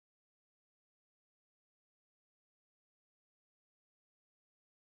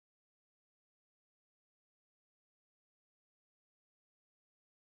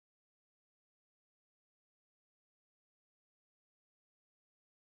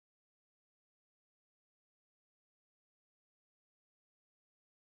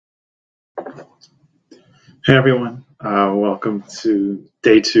Hey everyone, welcome to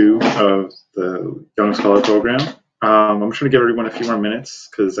day 2 of the Young Scholar program. I'm just going to give everyone a few more minutes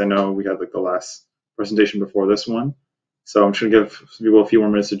because I know we had like the last presentation before this one. So I'm just going to give some people a few more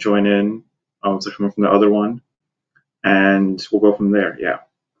minutes to join in, so coming from the other one, and we'll go from there. Yeah,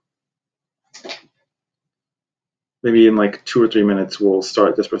 maybe in like 2 or 3 minutes we'll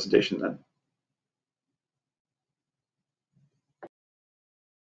start this presentation then.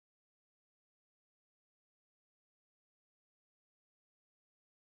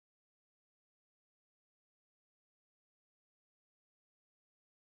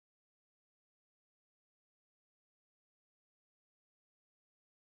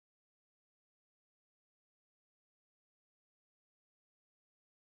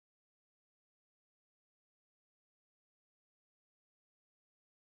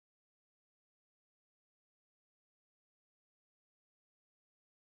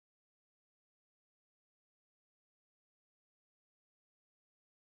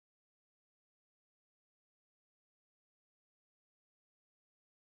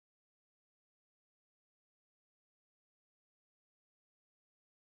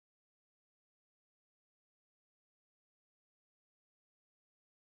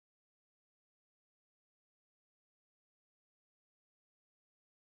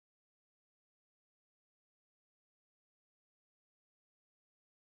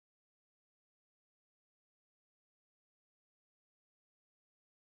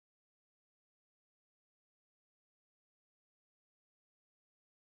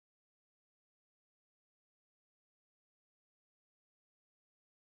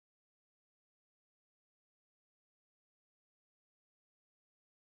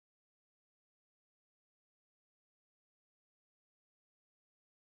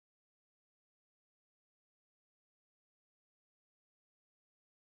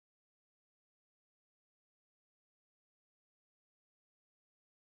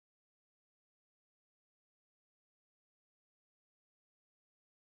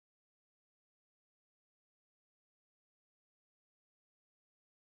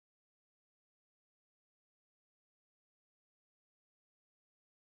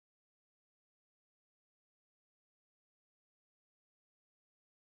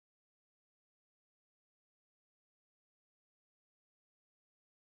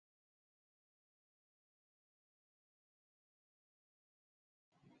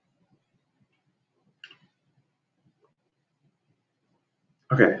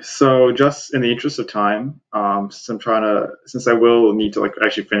 Okay, so just in the interest of time, since I will need to like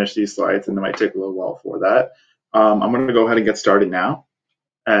actually finish these slides, and it might take a little while for that, I'm going to go ahead and get started now.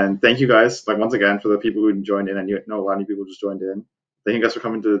 And thank you guys, like once again, for the people who joined in. I know a lot of people just joined in. Thank you guys for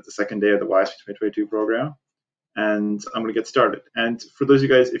coming to the second day of the YSP 2022 program. And I'm going to get started. And for those of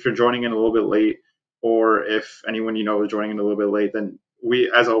you guys, if you're joining in a little bit late, or if anyone you know is joining in a little bit late, then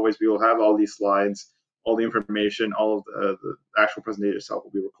as always, we will have all these slides, all the information, all of the actual presentation itself will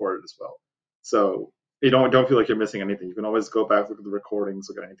be recorded as well. So you don't feel like you're missing anything. You can always go back, look at the recordings,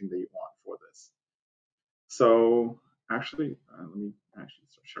 look at anything that you want for this. So actually, let me actually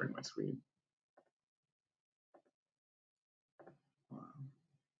start sharing my screen.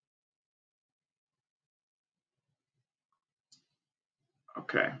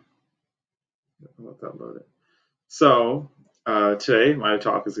 Okay, let that load it. So today my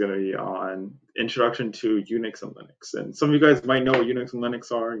talk is going to be on introduction to Unix and Linux. And some of you guys might know what Unix and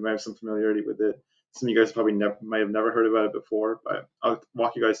Linux are. You might have some familiarity with it. Some of you guys probably might have never heard about it before, but I'll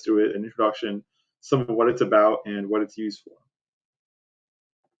walk you guys through it, an introduction, some of what it's about and what it's used for.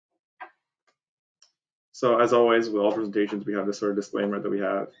 So as always, with all presentations, we have this sort of disclaimer that we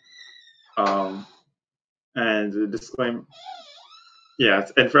have. And the disclaimer, yeah,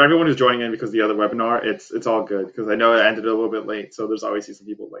 and for everyone who's joining in because of the other webinar, it's all good because I know it ended a little bit late, so there's obviously some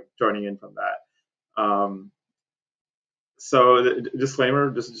people like joining in from that. So the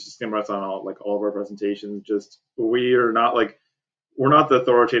disclaimer, just a disclaimer that's on all of our presentations. Just we're not the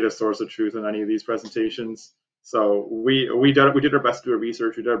authoritative source of truth in any of these presentations. So we did our best to do our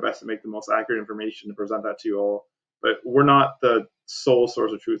research. We did our best to make the most accurate information to present that to you all. But we're not the sole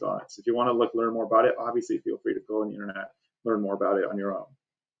source of truth on it. So if you want to learn more about it, obviously feel free to go on the internet, learn more about it on your own.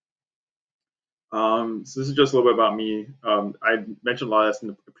 So this is just a little bit about me. I mentioned a lot of this in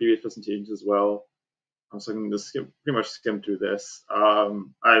the previous presentations as well. So I can just pretty much skim through this.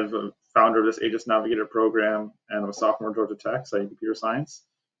 I'm a founder of this Aegis Navigator program, and I'm a sophomore at Georgia Tech studying computer science.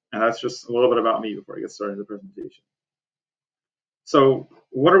 And that's just a little bit about me before I get started in the presentation. So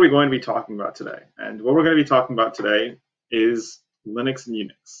what are we going to be talking about today? And what we're going to be talking about today is Linux and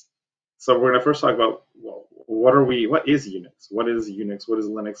Unix. So we're going to first talk about, well, what is Unix? What is Unix? What is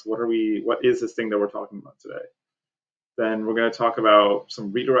Linux? What is this thing that we're talking about today? Then we're going to talk about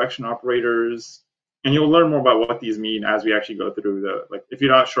some redirection operators, and you'll learn more about what these mean as we actually go through if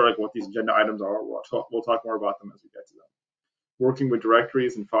you're not sure like what these agenda items are, we'll talk more about them as we get to them. Working with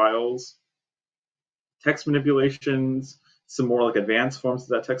directories and files, text manipulations, some more like advanced forms of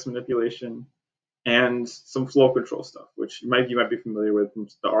that text manipulation, and some flow control stuff, which you might be familiar with from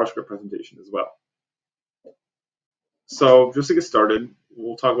the R-script presentation as well. So just to get started,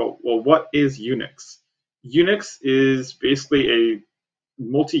 we'll talk about, well, what is Unix? Unix is basically a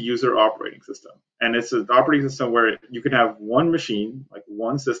multi-user operating system. And it's an operating system where you can have one machine, like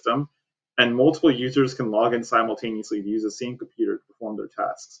one system, and multiple users can log in simultaneously to use the same computer to perform their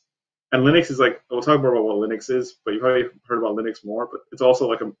tasks. And Linux is like, we'll talk more about what Linux is, but you've probably heard about Linux more, but it's also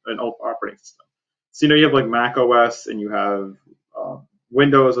like an operating system. So, you have like Mac OS and you have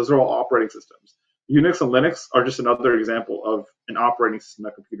Windows, those are all operating systems. Unix and Linux are just another example of an operating system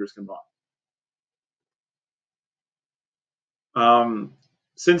that computers can run.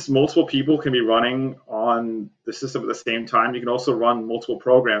 Since multiple people can be running on the system at the same time, you can also run multiple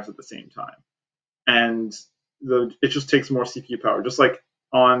programs at the same time. And it just takes more CPU power. Just like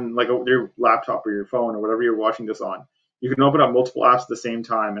on like your laptop or your phone or whatever you're watching this on, you can open up multiple apps at the same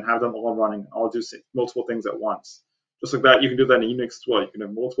time and have them all running, all do multiple things at once. Just like that, you can do that in Unix as well. You can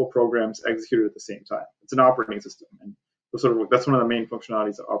have multiple programs executed at the same time. It's an operating system, and that's one of the main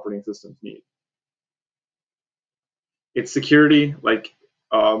functionalities that operating systems need. It's security, like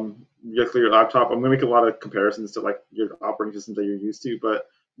you clear your laptop. I'm going to make a lot of comparisons to like your operating systems that you're used to, but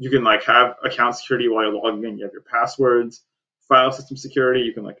you can like have account security while you're logging in. You have your passwords, file system security.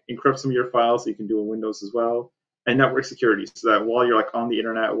 You can like encrypt some of your files, so you can do in Windows as well, and network security, so that while you're like on the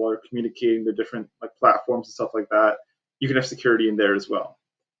internet, while you're communicating to different like platforms and stuff like that, you can have security in there as well.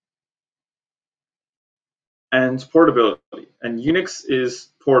 And portability. And Unix is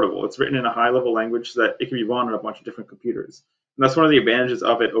portable. It's written in a high-level language so that it can be run on a bunch of different computers. And that's one of the advantages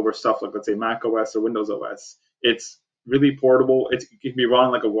of it over stuff like, let's say, Mac OS or Windows OS. It's really portable. It can be run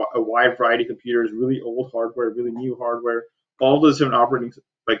on like a wide variety of computers, really old hardware, really new hardware. All those different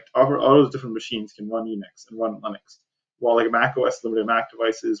all those different machines can run Unix and run Linux. While like Mac OS limited Mac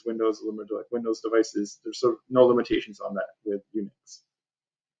devices, Windows limited to like Windows devices, there's sort of no limitations on that with Unix.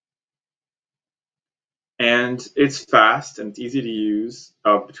 And it's fast and it's easy to use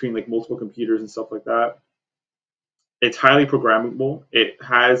between like multiple computers and stuff like that. It's highly programmable. It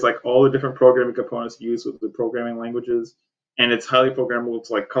has like all the different programming components used with the programming languages, and it's highly programmable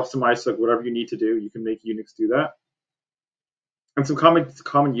to like customize like whatever you need to do. You can make Unix do that. And some common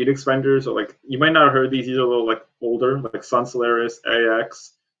Unix vendors are like, you might not have heard these. These are a little like older, like Sun Solaris,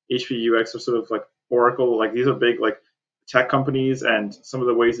 AX, HPUX, are sort of like Oracle. Like these are big like tech companies, and some of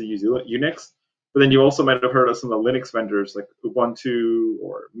the ways they use Unix. But then you also might have heard of some of the Linux vendors like Ubuntu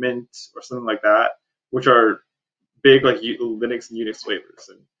or Mint or something like that, which are big like Linux and Unix flavors.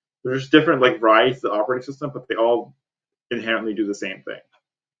 And there's different like varieties of the operating system, but they all inherently do the same thing.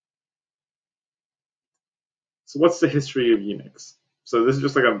 So what's the history of Unix? So this is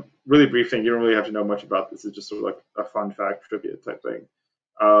just like a really brief thing. You don't really have to know much about this. It's just sort of like a fun fact, trivia type thing.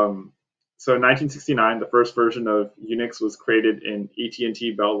 So in 1969, the first version of Unix was created in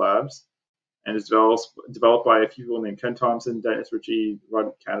AT&T Bell Labs, and is developed by a few people named Ken Thompson, Dennis Ritchie,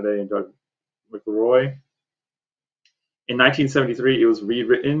 Rod Canaday, and Doug McElroy. In 1973, it was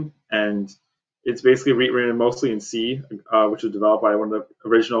rewritten, and it's basically rewritten mostly in C, which was developed by one of the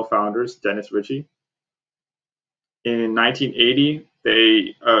original founders, Dennis Ritchie. In 1980,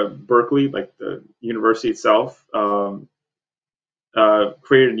 Berkeley, like the university itself, created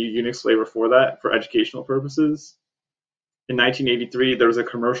a new Unix flavor for that for educational purposes. In 1983, there was a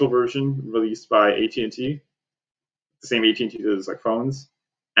commercial version released by AT&T, the same AT&T does like phones.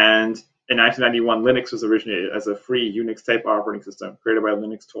 And in 1991, Linux was originated as a free Unix-type operating system created by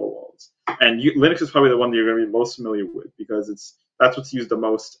Linus Torvalds. And Linux is probably the one that you're going to be most familiar with because that's what's used the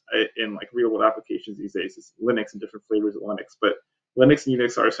most in like real-world applications these days. It's Linux and different flavors of Linux, but Linux and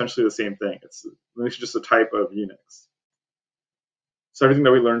Unix are essentially the same thing. Linux is just a type of Unix. So everything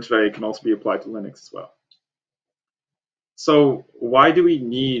that we learned today can also be applied to Linux as well. So why do we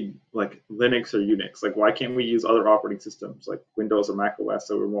need like Linux or Unix? Like why can't we use other operating systems like Windows or Mac OS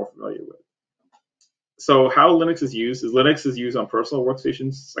that we're more familiar with? So how Linux is used on personal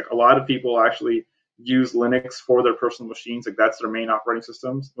workstations. Like a lot of people actually use Linux for their personal machines. Like that's their main operating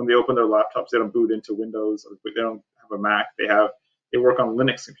systems. When they open their laptops, they don't boot into Windows or they don't have a Mac. They work on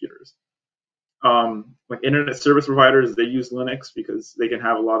Linux computers. Like internet service providers, they use Linux because they can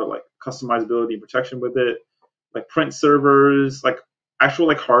have a lot of like customizability and protection with it. Like print servers, like actual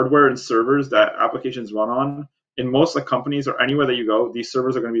like hardware and servers that applications run on, in most like companies or anywhere that you go, these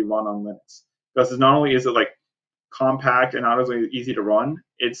servers are going to be run on Linux, because not only is it like compact and not only easy to run,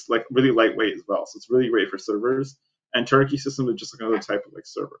 it's like really lightweight as well. So it's really great for servers. And turnkey systems are just like another type of like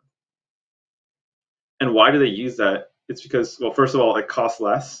server. And why do they use that? It's because, well, first of all, it costs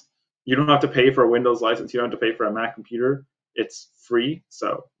less. You don't have to pay for a Windows license. You don't have to pay for a Mac computer. It's free.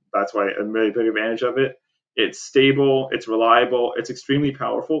 So that's why a really big advantage of it. It's stable, it's reliable, it's extremely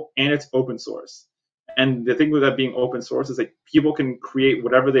powerful, and it's open source. And the thing with that being open source is like people can create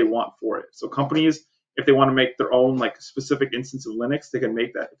whatever they want for it. So companies, if they want to make their own like specific instance of Linux, they can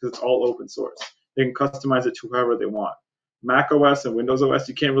make that because it's all open source. They can customize it to however they want. Mac OS and Windows OS,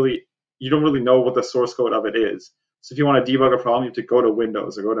 you don't really know what the source code of it is. So if you want to debug a problem, you have to go to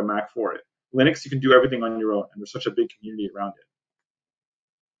Windows or go to Mac for it. Linux, you can do everything on your own, and there's such a big community around it.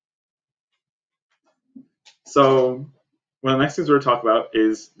 So one of the next things we're going to talk about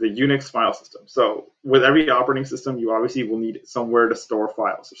is the Unix file system. So with every operating system, you obviously will need somewhere to store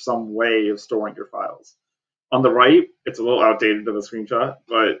files or some way of storing your files. On the right, it's a little outdated of a screenshot,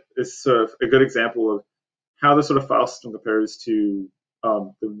 but it's sort of a good example of how the sort of file system compares to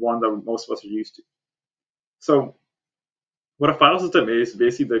the one that most of us are used to. So what a file system is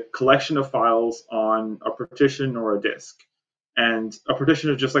basically the collection of files on a partition or a disk. And a partition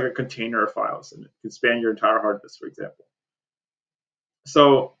is just like a container of files, and it can span your entire hard disk, for example.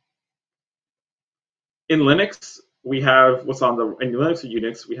 So in Linux, we have what's on the, in Linux or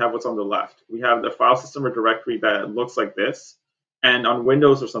Unix, we have what's on the left. We have the file system or directory that looks like this. And on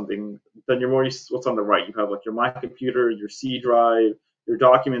Windows or something, then you're more used to what's on the right. You have like your My Computer, your C drive, your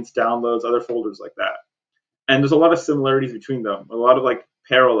documents, downloads, other folders like that. And there's a lot of similarities between them, a lot of like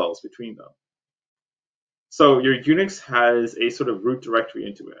parallels between them. So your Unix has a sort of root directory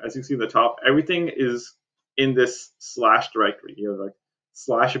into it. As you can see at the top, everything is in this slash directory. You have like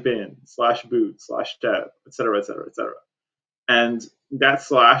 /bin, /boot, /dev, etc., etc., etc. And that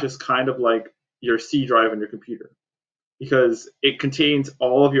slash is kind of like your C drive in your computer, because it contains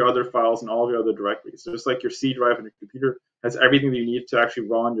all of your other files and all of your other directories. So just like your C drive in your computer has everything that you need to actually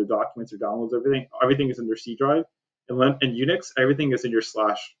run your documents, your downloads, everything is in your C drive. In Unix, everything is in your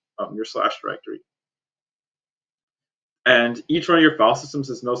slash directory. And each one of your file systems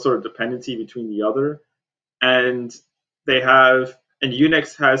has no sort of dependency between the other. And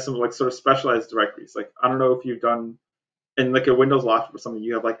Unix has some like sort of specialized directories. Like, I don't know if you've done in like a Windows laptop or something,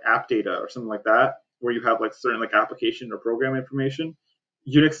 you have like app data or something like that, where you have like certain like application or program information.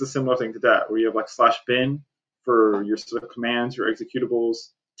 Unix is a similar thing to that, where you have like /bin for your sort of commands, your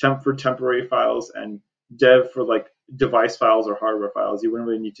executables, temp for temporary files, and dev for like device files or hardware files you wouldn't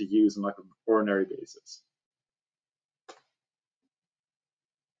really need to use on like an ordinary basis.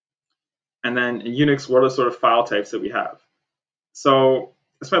 And then in Unix, what are the sort of file types that we have? So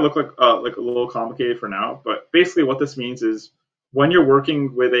this might look like a little complicated for now, but basically what this means is when you're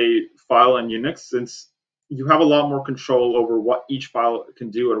working with a file in Unix, since you have a lot more control over what each file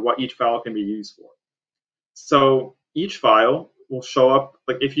can do and what each file can be used for. So each file will show up,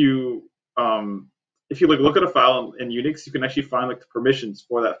 like if you like look at a file in Unix, you can actually find like the permissions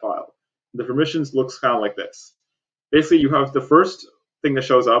for that file. The permissions looks kind of like this. Basically, you have the first thing that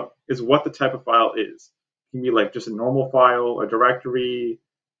shows up is what the type of file is. It can be like just a normal file, a directory,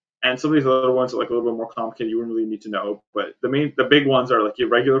 and some of these other ones are like a little bit more complicated. You wouldn't really need to know, but the big ones are like your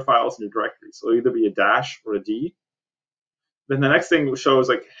regular files and your directories. So it'll either be a dash or a D. Then the next thing shows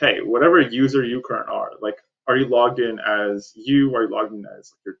like, hey, whatever user you currently are, like, are you logged in as you? Are you logged in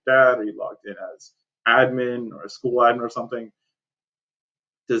as like your dad? Are you logged in as admin or a school admin or something?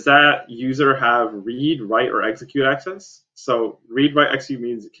 Does that user have read, write, or execute access? So read, write, execute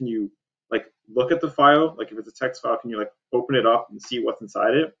means can you like look at the file? Like if it's a text file, can you like open it up and see what's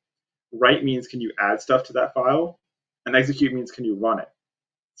inside it? Write means can you add stuff to that file? And execute means can you run it?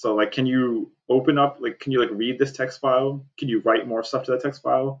 So like can you open up, like can you like read this text file? Can you write more stuff to that text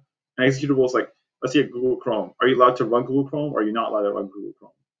file? And executable is like, let's see at Google Chrome. Are you allowed to run Google Chrome or are you not allowed to run Google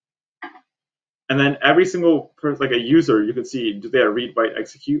Chrome? And then every single person, like a user, you can see, do they have read, write,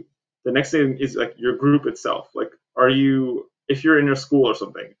 execute? The next thing is like your group itself. Like, if you're in your school or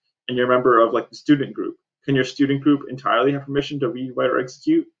something and you're a member of like the student group, can your student group entirely have permission to read, write, or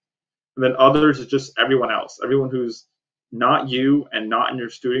execute? And then others is just everyone else, everyone who's not you and not in your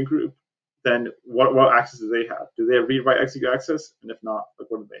student group. Then what access do they have? Do they have read, write, execute access? And if not, like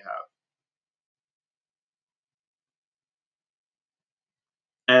what do they have?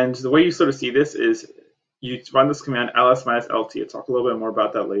 And the way you sort of see this is you run this command ls -lt. I'll talk a little bit more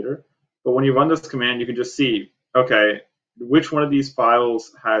about that later. But when you run this command, you can just see, okay, which one of these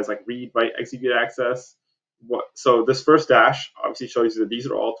files has like read, write, execute access? So this first dash obviously shows you that these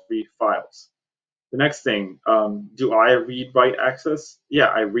are all three files. The next thing, do I read-write access? Yeah,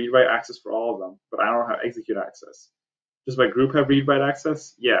 I read-write access for all of them, but I don't have execute access. Does my group have read-write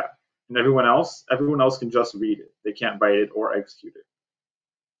access? Yeah. And everyone else can just read it. They can't write it or execute it.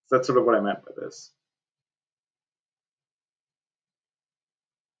 So that's sort of what I meant by this.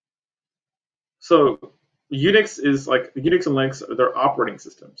 So Unix is like Unix and Linux, they're operating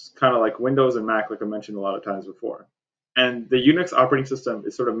systems, kind of like Windows and Mac, like I mentioned a lot of times before. And the Unix operating system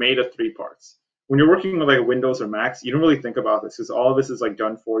is sort of made of three parts. When you're working with like Windows or Macs, you don't really think about this because all of this is like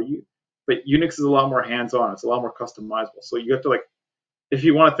done for you. But Unix is a lot more hands-on. It's a lot more customizable. So you have to like, if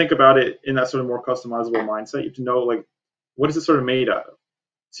you want to think about it in that sort of more customizable mindset, you have to know like, what is it sort of made out of?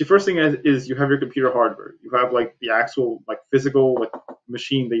 So the first thing is you have your computer hardware. You have like the actual like physical like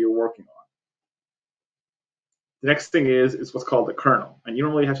machine that you're working on. The next thing is what's called the kernel. And you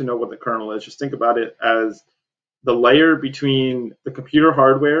don't really have to know what the kernel is. Just think about it as the layer between the computer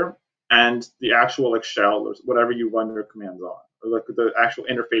hardware and the actual like shell or whatever you run your commands on, or like the actual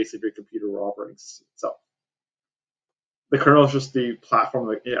interface of your computer or operating system itself. The kernel is just the platform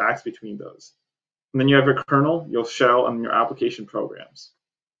that it acts between those. And then you have your kernel, your shell, and your application programs.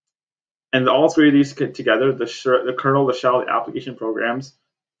 And all three of these together, the kernel, the shell, the application programs,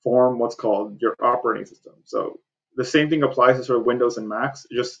 form what's called your operating system. So the same thing applies to sort of Windows and Macs.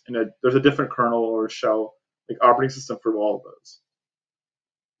 Just there's a different kernel or shell, like operating system for all of those.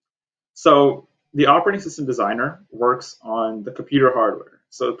 So the operating system designer works on the computer hardware.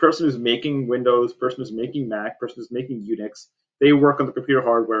 So the person who's making Windows, person who's making Mac, person who's making Unix, they work on the computer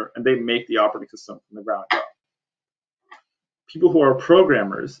hardware and they make the operating system from the ground up. People who are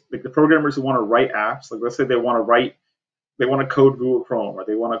programmers, like the programmers who want to write apps, like let's say they want to code Google Chrome, or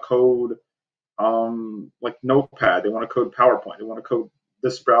they want to code like Notepad, they want to code PowerPoint, they want to code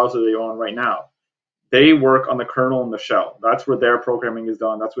this browser they're on right now. They work on the kernel and the shell. That's where their programming is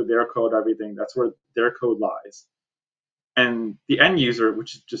done. That's where their code everything. That's where their code lies. And the end user,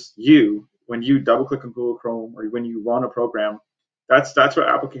 which is just you, when you double click on Google Chrome or when you run a program, that's what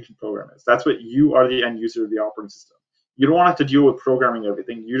application program is. That's what you are, the end user of the operating system. You don't want to have to deal with programming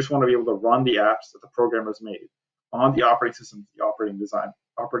everything. You just want to be able to run the apps that the programmers made on the operating system the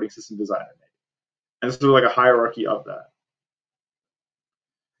operating system designer made. And this is like a hierarchy of that.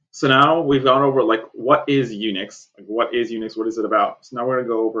 So now we've gone over like what is Unix, like what is Unix, what is it about? So now we're going to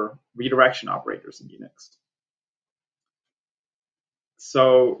go over redirection operators in Unix.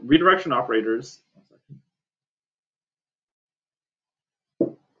 So redirection operators.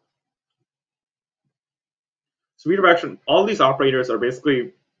 So redirection, all these operators are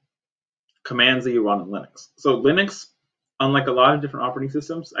basically commands that you run in Linux. So Linux, unlike a lot of different operating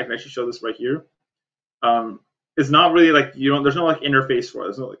systems, I can actually show this right here. It's not really like there's no like interface for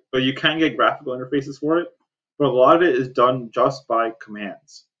it. But you can get graphical interfaces for it, but a lot of it is done just by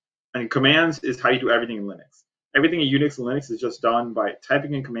commands. And commands is how you do everything in Linux. Everything in Unix and Linux is just done by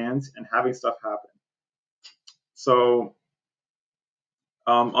typing in commands and having stuff happen. So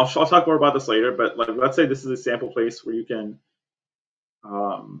I'll talk more about this later, but like let's say this is a sample place where you can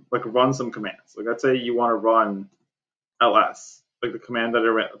like run some commands. Like let's say you want to run ls, like the command that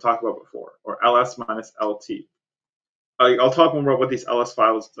I talked about before, or ls minus lt. I'll talk more about what these ls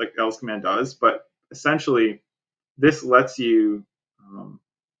files, like ls command does, but essentially this lets you,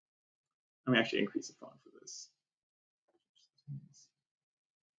 let me actually increase the font for this.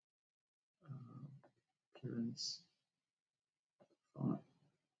 Appearance, font.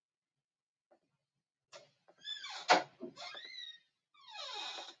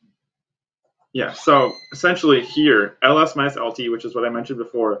 Yeah, so essentially here, ls minus lt, which is what I mentioned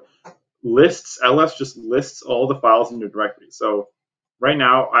before, ls just lists all the files in your directory. So right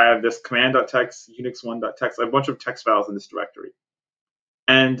now I have this command.txt, unix1.txt, I have a bunch of text files in this directory.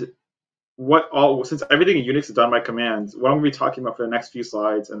 And since everything in Unix is done by commands, what I'm going to be talking about for the next few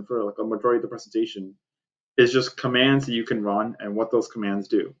slides and for like a majority of the presentation is just commands that you can run and what those commands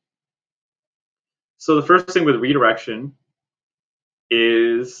do. So the first thing with redirection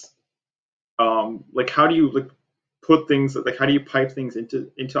is like how do you like put things, like how do you pipe things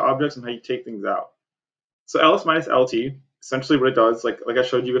into objects and how you take things out. So ls minus lt, essentially what it does, like I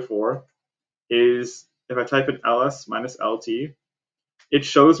showed you before, is if I type in ls minus lt, it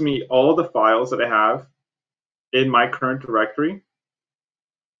shows me all the files that I have in my current directory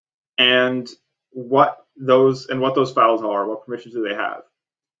and what those files are, what permissions do they have.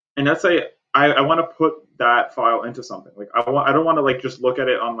 And let's say I want to put that file into something. Like I don't want to like just look at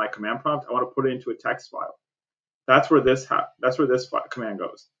it on my command prompt. I want to put it into a text file. That's where this command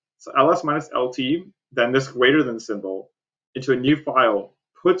goes. So ls minus lt, then this greater than symbol into a new file,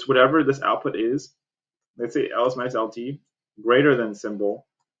 puts whatever this output is let's say ls minus lt greater than symbol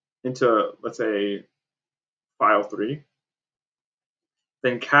into, let's say, file 3,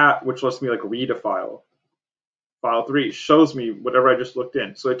 then cat, which lets me like read a file, file 3 shows me whatever I just looked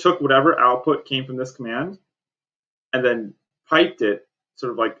in. So it took whatever output came from this command and then piped it,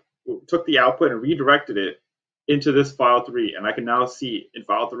 sort of like took the output and redirected it into this file 3. And I can now see in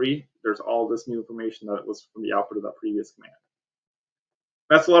file 3, there's all this new information that was from the output of that previous command.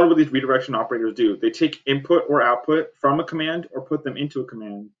 That's a lot of what these redirection operators do. They take input or output from a command or put them into a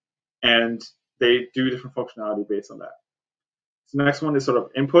command, and they do different functionality based on that. So the next one is sort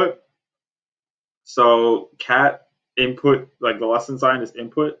of input. So cat input, like the lesson sign is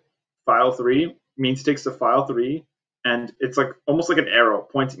input, file 3 means takes the file 3, and it's like almost like an arrow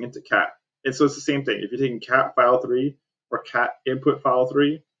pointing into cat. And so it's the same thing. If you're taking cat file 3 or cat input file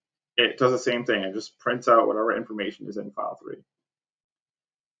 3, it does the same thing. It just prints out whatever information is in file 3.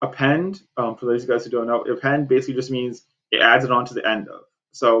 Append, for those of you guys who don't know, append basically just means it adds it on to the end of.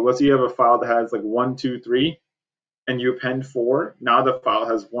 So let's say you have a file that has like 1, 2, 3, and you append 4. Now the file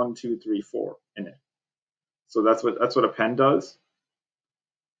has 1, 2, 3, 4 in it. So that's what append does.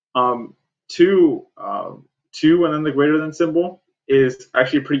 Two and then the greater than symbol is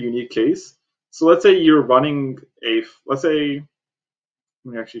actually a pretty unique case. So let's say you're running let's say,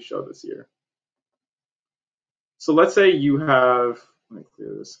 let me actually show this here. So let's say you have, let me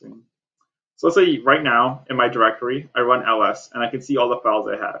clear this screen. So let's say right now in my directory, I run ls and I can see all the files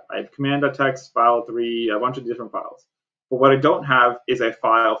I have. I have command.txt, file 3, a bunch of different files. But what I don't have is a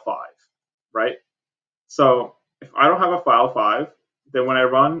file 5, right? So if I don't have a file 5, then when I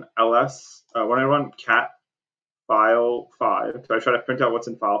run ls, when I run cat file 5, so I try to print out what's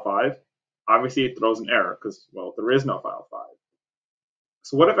in file 5, obviously it throws an error because, well, there is no file 5.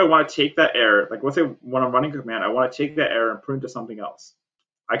 So what if I want to take that error, like let's say when I'm running a command, I want to take that error and print to something else.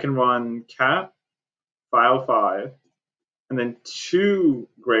 I can run cat file 5 and then 2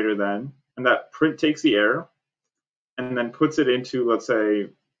 greater than, and that print takes the error and then puts it into, let's say, I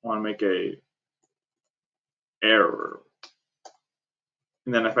want to make a error.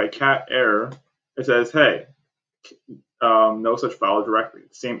 And then if I cat error, it says, hey, no such file directory,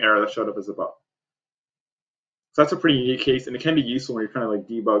 same error that showed up as above. So that's a pretty unique case, and it can be useful when you're trying to like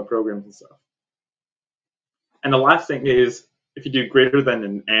debug programs and stuff. And the last thing is if you do greater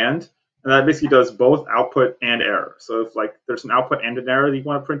than and that basically does both output and error. So if like there's an output and an error that you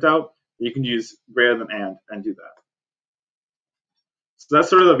want to print out, you can use greater than and do that. So that's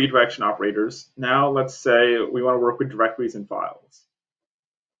sort of the redirection operators. Now let's say we want to work with directories and files.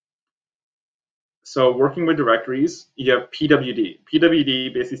 So working with directories, you have PWD.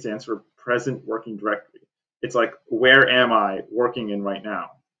 PWD basically stands for present working directory. It's like, where am I working in right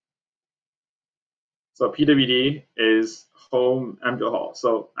now? So PWD is home mdhall.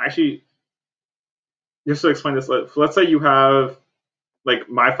 So actually, just to explain this, let's say you have like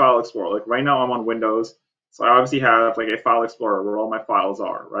my file explorer. Like right now I'm on Windows, so I obviously have like a file explorer where all my files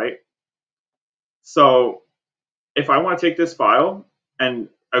are, right? So if I want to take this file and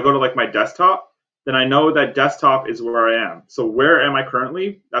I go to like my desktop, then I know that desktop is where I am. So where am I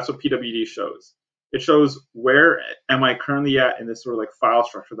currently? That's what PWD shows. It shows where am I currently at in this sort of like file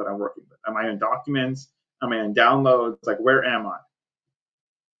structure that I'm working with. Am I in documents? Am I in downloads? Like where am I?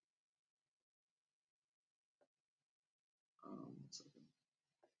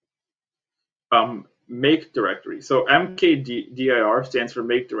 Make directory. So mkdir stands for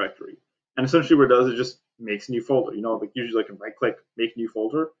make directory. And essentially what it does is just makes a new folder. You know, like usually like a right click, make new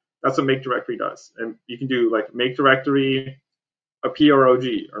folder. That's what make directory does. And you can do like make directory, a prog,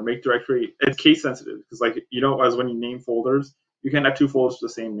 or make directory. It's case sensitive because like, you know, as when you name folders, you can have 2 folders with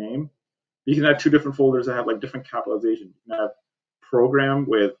the same name. You can have 2 different folders that have like different capitalization. You can have program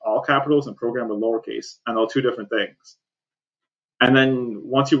with all capitals and program with lowercase, and they're 2 different things. And then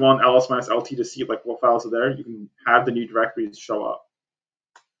once you run ls minus lt to see like what files are there, you can have the new directories show up.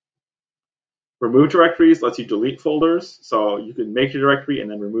 Remove directories lets you delete folders, so you can make a directory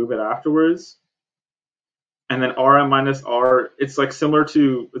and then remove it afterwards. And then rm minus r, it's like similar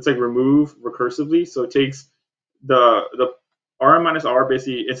to, it's like remove recursively, so it takes the rm minus r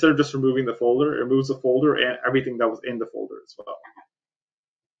basically, instead of just removing the folder, it removes the folder and everything that was in the folder as well.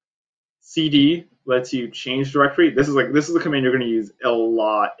 cd lets you change directory. This is the command you're going to use a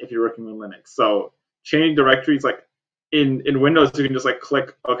lot if you're working with Linux. So changing directories, like in Windows, you can just like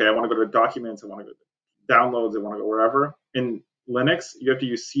click, okay, I want to go to documents, I want to go to downloads, I want to go wherever. In Linux, you have to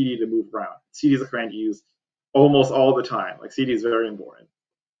use cd to move around. Cd is a command you use almost all the time. Like cd is very important.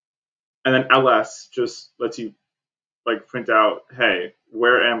 And then ls just lets you like print out, hey,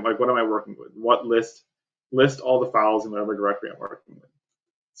 what am I working with? What list all the files in whatever directory I'm working with.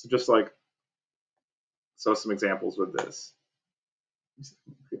 So just like So some examples with this.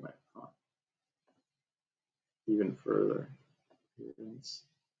 Create my font even further. I just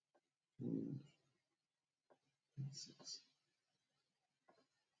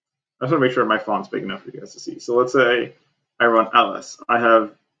want to make sure my font's big enough for you guys to see. So let's say I run ls. I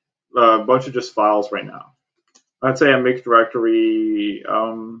have a bunch of just files right now. Let's say I make directory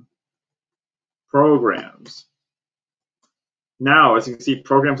programs. Now, as you can see,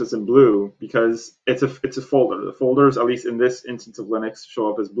 programs is in blue because it's a folder. The folders, at least in this instance of Linux,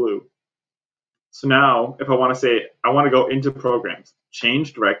 show up as blue. So now, if I want to say I want to go into programs,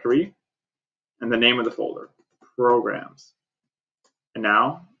 change directory, and the name of the folder, programs. And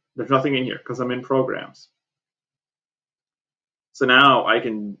now there's nothing in here because I'm in programs. So now I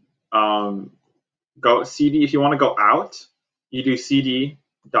can go cd. If you want to go out, you do cd ...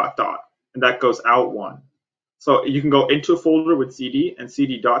 and that goes out one. So you can go into a folder with cd and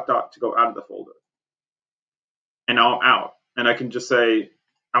cd ... to go out of the folder. And now I'm out, and I can just say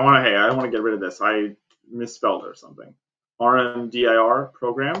I want to get rid of this. I misspelled it or something. rmdir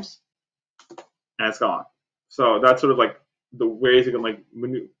programs, and it's gone. So that's sort of like the ways you can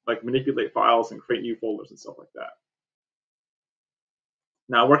manipulate files and create new folders and stuff like that.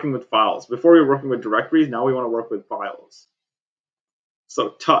 Now working with files. Before we were working with directories, now we want to work with files. So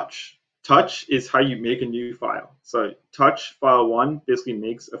touch. Touch is how you make a new file. So touch file one basically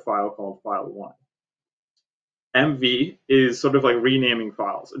makes a file called file one. MV is sort of like renaming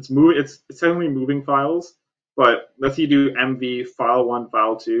files. It's technically moving files, but let's say you do MV file one,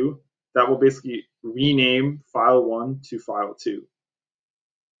 file two. That will basically rename file one to file two.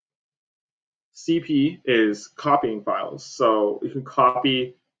 CP is copying files. So you can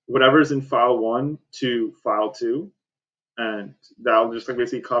copy whatever's in file one to file two, and that'll just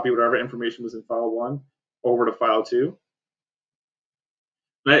basically copy whatever information was in file one over to file two.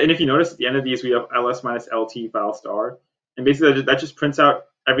 And if you notice at the end of these, we have ls-lt file star, and basically that just prints out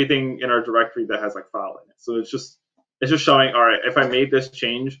everything in our directory that has file in it. So it's just showing, all right, if I made this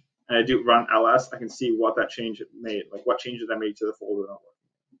change and I do run ls, I can see what that change made, what changes I made to the folder.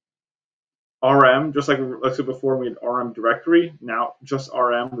 RM, just like said before, we had RM directory. Now just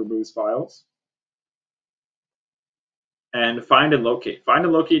RM removes files. And find and locate. Find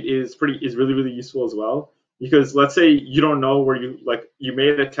and locate is really, really useful as well, because let's say you don't know where you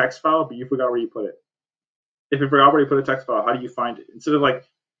made a text file, but you forgot where you put it. If you forgot where you put a text file, how do you find it? Instead of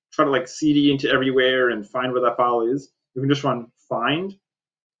try to cd into everywhere and find where that file is, you can just run find,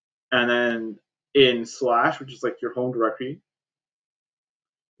 and then in /, which is your home directory,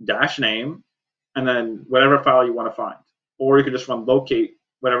 -name, and then whatever file you want to find. Or you can just run locate,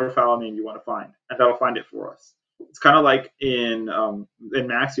 whatever file name you want to find, and that'll find it for us. It's kind of like in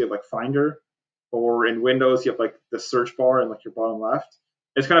Mac you have Finder, or in Windows you have the search bar in your bottom left.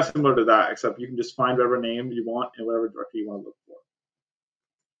 It's kind of similar to that, except you can just find whatever name you want in whatever directory you want to look for.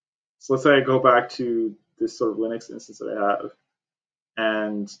 So let's say I go back to this sort of Linux instance that I have,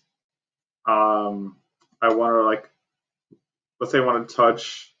 and I want to let's say I want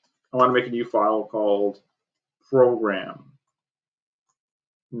to make a new file called program.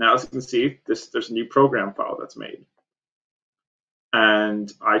 Now, as you can see, there's a new program file that's made.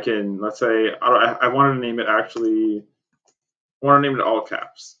 And I can, let's say, I want to name it all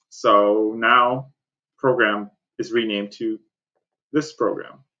caps. So now program is renamed to this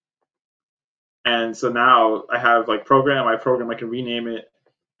program. And so now I have program, I can rename it.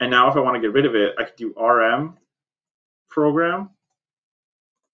 And now if I want to get rid of it, I can do RM program,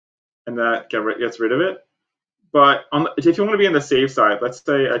 and that gets rid of it. But if you want to be on the safe side, let's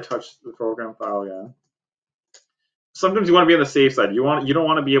say I touch the program file again. Sometimes you want to be on the safe side. You don't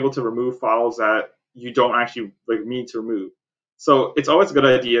want to be able to remove files that you don't actually mean to remove. So it's always a good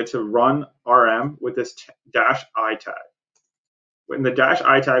idea to run RM with this -i tag. When the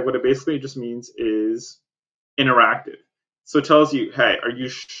 -i tag, what it basically just means is interactive. So it tells you, hey, are you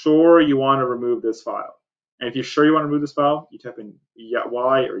sure you want to remove this file? And if you're sure you want to remove this file, you type in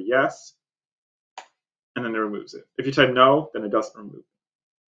Y or yes, and then it removes it. If you type no, then it doesn't remove it.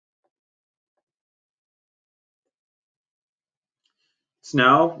 So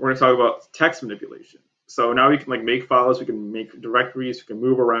now we're going to talk about text manipulation. So now we can make files, we can make directories, we can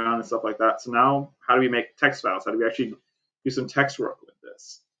move around and stuff like that. So now how do we make text files? How do we actually do some text work with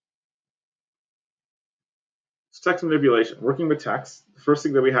this? So text manipulation, working with text, the first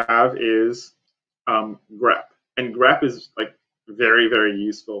thing that we have is grep. And grep is very, very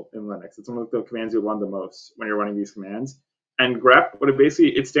useful in Linux. It's one of the commands you run the most when you're running these commands. And grep,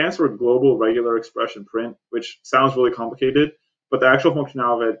 it stands for Global Regular Expression Print, which sounds really complicated, but the actual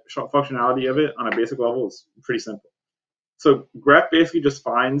functionality of it on a basic level is pretty simple. So grep basically just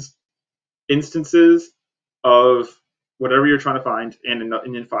finds instances of whatever you're trying to find in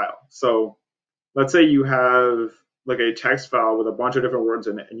a file. So let's say you have like a text file with a bunch of different words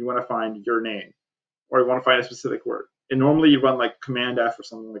in it, and you want to find your name, or you want to find a specific word. And normally you run like Command F or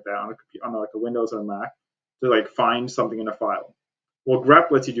something like that on like a Windows or a Mac to like find something in a file. Well,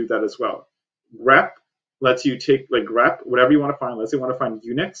 grep lets you do that as well. Grep lets you take like grep, whatever you want to find. Let's say you want to find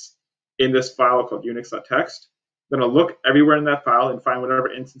Unix in this file called unix.txt. Then I'll look everywhere in that file and find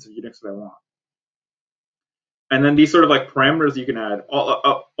whatever instance of Unix that I want. And then these sort of like parameters you can add.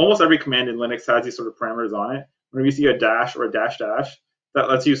 Almost every command in Linux has these sort of parameters on it. Whenever you see a dash or a dash dash,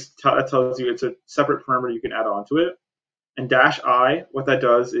 that tells you it's a separate parameter you can add onto it. And -I, what that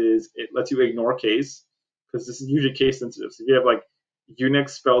does is it lets you ignore case, because this is usually case sensitive. So if you have like Unix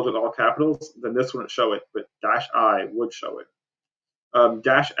spelled with all capitals, then this wouldn't show it, but -I would show it.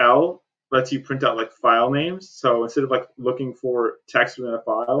 -L lets you print out like file names. So instead of like looking for text within a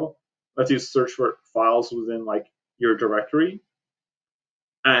file, lets you search for files within like your directory.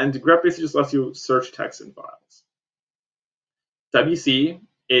 And grep basically just lets you search text in files. WC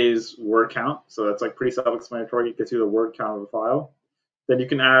is word count, so that's like pretty self-explanatory. It gets you the word count of a file. Then you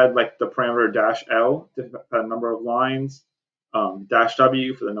can add like the parameter -L to the number of lines,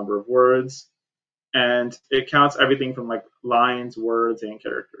 -W for the number of words, and it counts everything from like lines, words, and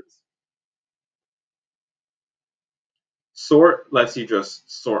characters. Sort lets you just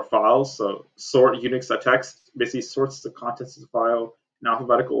sort files. So sort unix.txt basically sorts the contents of the file in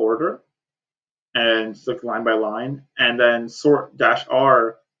alphabetical order and like line by line. And then sort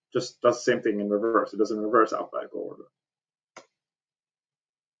 -R just does the same thing in reverse. It does in reverse alphabetical order.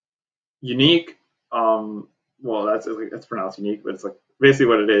 Unique, well, that's pronounced unique, but it's like basically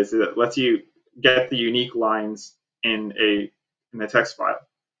what it is it lets you get the unique lines in the text file.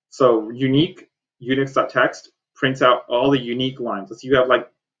 So unique unix.txt prints out all the unique lines. So you have like,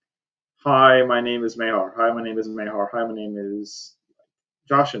 hi, my name is Mayar. Hi, my name is Mayar. Hi, my name is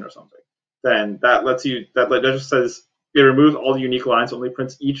Joshin or something. Then that lets you, that just says, it removes all the unique lines, only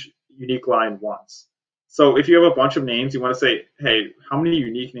prints each unique line once. So if you have a bunch of names, you want to say, hey, how many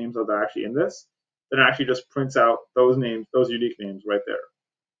unique names are there actually in this? Then it actually just prints out those names, those unique names right there.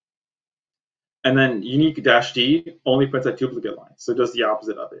 And then unique -D only prints out duplicate lines. So it does the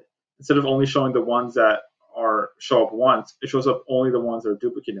opposite of it. Instead of only showing the ones that show up once, it shows up only the ones that are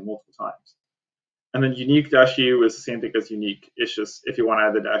duplicated multiple times. And then unique -U is the same thing as unique. It's just if you want to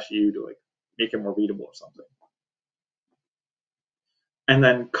add the -U to like make it more readable or something. And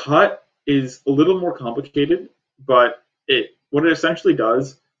then cut is a little more complicated, but what it essentially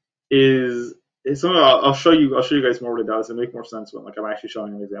does is something I'll show you guys more what it does. It'll make more sense when like I'm actually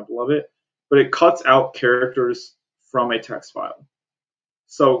showing an example of it. But it cuts out characters from a text file.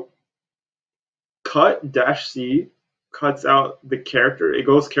 So cut -C cuts out the character. It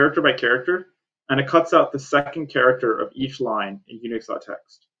goes character by character, and it cuts out the second character of each line in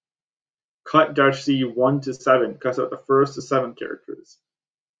unix.txt. Cut -C 1 to 7 cuts out the first to 7 characters.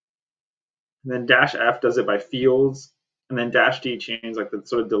 And then -F does it by fields, and then -D changes like the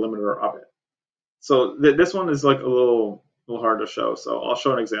sort of delimiter of it. So this one is like a little hard to show. So I'll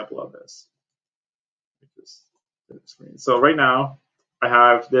show an example of this. So right now I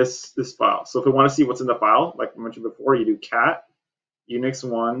have this file. So if we want to see what's in the file, like I mentioned before, you do cat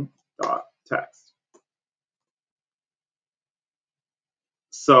unix1.txt.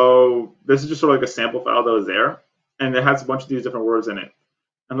 So this is just sort of like a sample file that was there, and it has a bunch of these different words in it.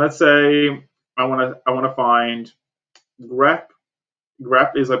 And let's say I want to find grep.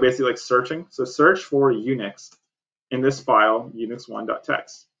 Grep is like basically like searching. So search for Unix in this file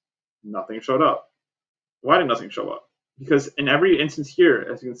unix1.txt. Nothing showed up. Why did nothing show up? Because in every instance here,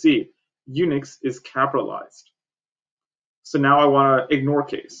 as you can see, Unix is capitalized. So now I want to ignore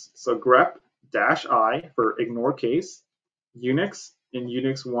case. So grep -I for ignore case, Unix in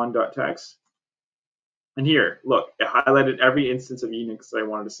unix1.txt. And here, look, it highlighted every instance of Unix that I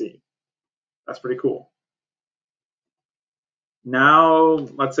wanted to see. That's pretty cool. Now,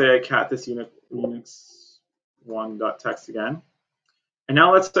 let's say I cat this unix1.txt again. And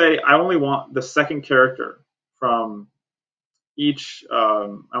now let's say I only want the second character from each, I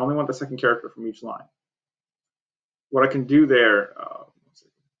only want the second character from each line. What I can do there,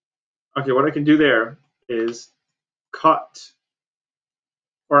 what I can do there is cut,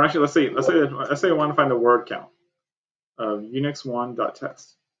 or actually let's say I want to find the word count of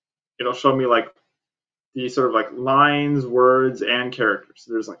unix1.txt. It'll show me like these sort of like lines, words, and characters.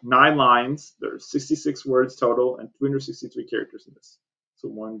 So there's like 9 lines, there's 66 words total, and 363 characters in this. So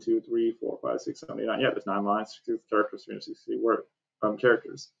 1, 2, 3, 4, 5, 6, 7, 8, 9. Yeah, there's 9 lines, 66 characters, 363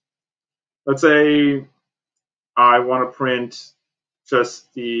 characters. Let's say I want to print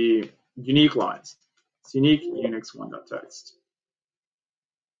just the unique lines. It's unique Unix 1.text.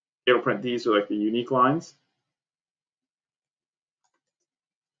 It'll print these are like the unique lines.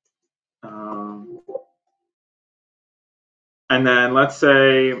 And then let's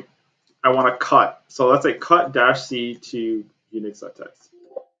say I want to cut. So let's say cut -c to Unix.text.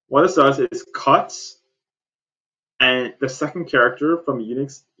 What this does is cuts and the second character from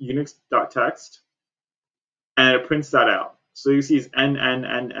Unix.text, and it prints that out. So you see it's n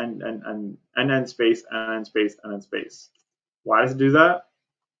space, n space, n space. Why does it do that?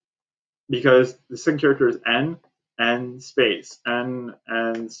 Because the second character is n space, n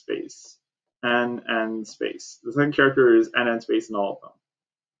space, n space. The second character is n space in all of them.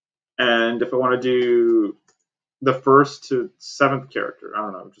 And if I want to do the first to seventh character, I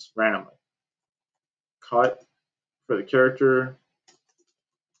don't know, just randomly, cut for the character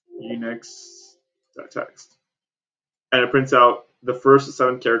Unix.text, and it prints out the first to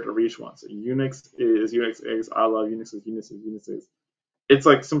seventh character of each one. So Unix is, I love Unix is, Unix is. It's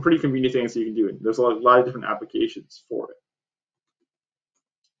like some pretty convenient things you can do. There's a lot of different applications for it.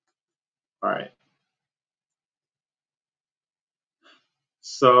 All right.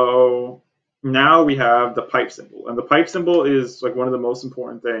 So now we have the pipe symbol, and the pipe symbol is like one of the most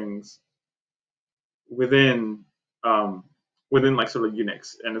important things within like sort of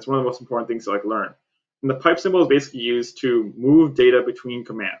Unix, and it's one of the most important things to like learn. And the pipe symbol is basically used to move data between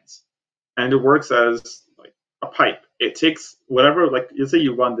commands, and it works as like a pipe. It takes whatever, like let's say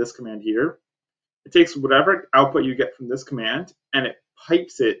you run this command here, it takes whatever output you get from this command and it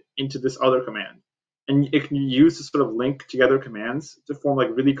pipes it into this other command. And it can be used to sort of link together commands to form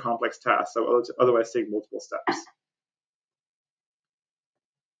like really complex tasks that would otherwise take multiple steps.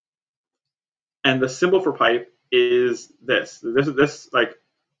 And the symbol for pipe is this. This like,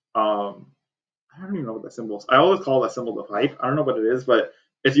 I don't even know what that symbol is. I always call that symbol the pipe. I don't know what it is, but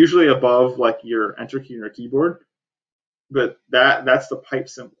it's usually above like your enter key on your keyboard. But that's the pipe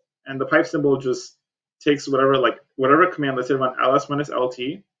symbol. And the pipe symbol just takes whatever command, let's say run ls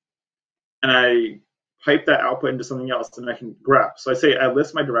 -lt, and I pipe that output into something else, and I can grep. So I say I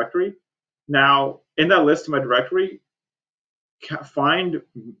list my directory. Now in that list of my directory, find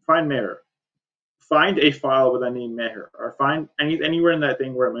Meher. Find a file with that name Meher, or find anywhere in that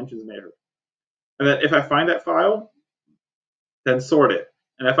thing where it mentions Meher. And then if I find that file, then sort it.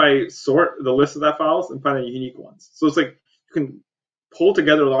 And if I sort the list of that files and find the unique ones. So it's like you can pull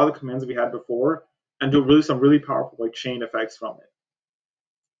together a lot of the commands that we had before and do some really powerful like chain effects from it.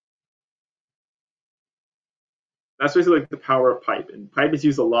 That's basically like the power of pipe. And pipe is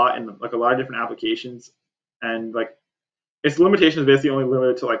used a lot in like a lot of different applications, and like its limitation is basically only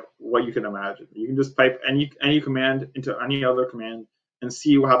limited to like what you can imagine. You can just pipe any command into any other command and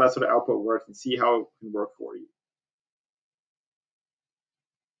see how that sort of output works and see how it can work for you.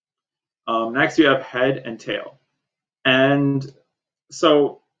 Next, you have head and tail. And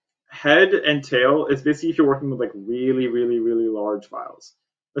so head and tail is basically if you're working with like really, really, really large files.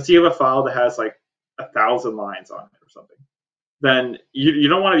 Let's say you have a file that has like 1,000 lines on it or something. Then you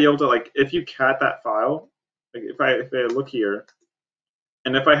don't want to be able to like, if you cat that file, like if I look here,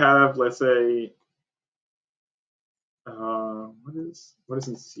 and if I have, let's say, what is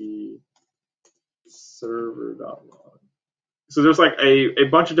in C server.log. So there's like a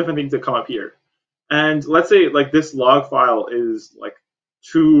bunch of different things that come up here. And let's say like this log file is like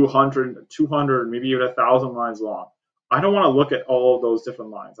 200, maybe even 1,000 lines long. I don't want to look at all of those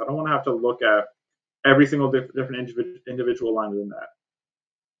different lines. I don't want to have to look at every single different individual line within that.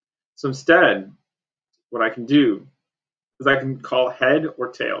 So instead, what I can do is I can call head or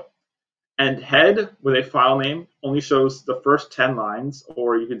tail. And head with a file name only shows the first 10 lines,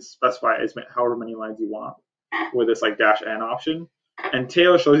 or you can specify as however many lines you want with this like -n option. And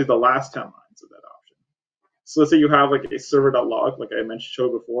tail shows you the last 10 lines of that option. So let's say you have like a server.log, like I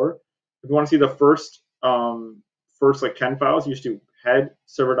showed before. If you want to see the first like 10 files, you just do head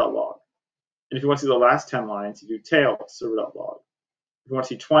server.log. And if you want to see the last 10 lines, you do tail server.log. If you want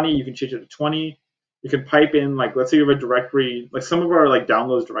to see 20, you can change it to 20. You can pipe in, like, let's say you have a directory, like some of our like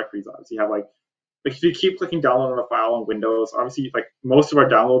downloads directories obviously have like if you keep clicking download on a file on Windows, obviously like most of our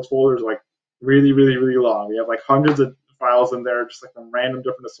downloads folders are like really, really, really long. We have like hundreds of files in there, just like from random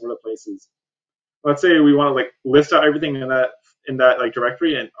different assorted places. Let's say we want to like list out everything in that like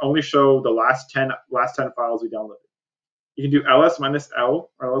directory and only show the last 10 files we downloaded. You can do ls -l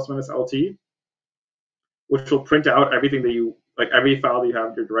or ls -lt, which will print out everything that you like, every file that you have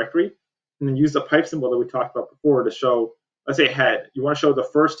in your directory, and then use the pipe symbol that we talked about before to show, let's say head, you want to show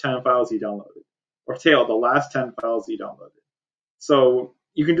the first 10 files you downloaded, or tail, the last 10 files you downloaded. So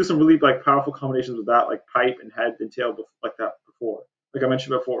you can do some really like powerful combinations with that, like pipe and head and tail like that before, like I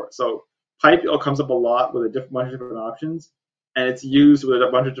mentioned before. So pipe comes up a lot with a bunch of different options, and it's used with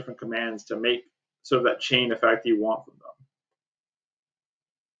a bunch of different commands to make sort of that chain effect you want from them.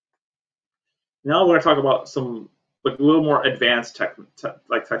 Now we're going to talk about some like a little more advanced text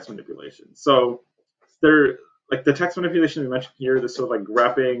manipulation. So there, like the text manipulation we mentioned here, this sort of like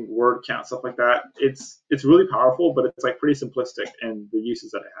grepping, word count, stuff like that. It's really powerful, but it's like pretty simplistic in the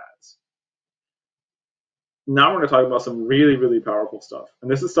uses that it has. Now we're going to talk about some really, really powerful stuff, and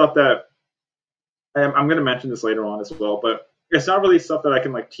this is stuff that I'm going to mention this later on as well, but it's not really stuff that I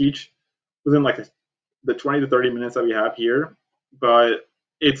can like teach within like the 20 to 30 minutes that we have here, but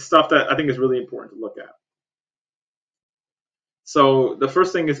it's stuff that I think is really important to look at. So the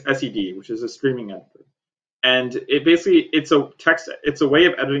first thing is SED, which is a streaming editor. And it's a way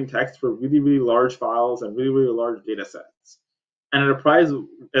of editing text for really, really large files and really, really large data sets. And it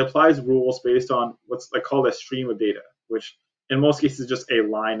applies rules based on what's like called a stream of data, which in most cases is just a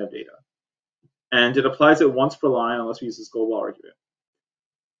line of data. And it applies it once per line unless we use this global argument.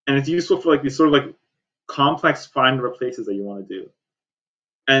 And it's useful for like these sort of like complex find and replaces that you want to do.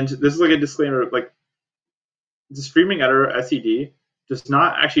 And this is like a disclaimer, like the streaming editor SED does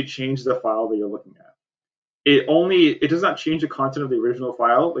not actually change the file that you're looking at. It does not change the content of the original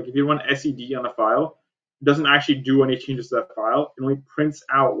file. Like if you run SED on a file, it doesn't actually do any changes to that file. It only prints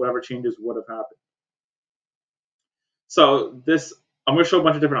out whatever changes would have happened. So I'm going to show a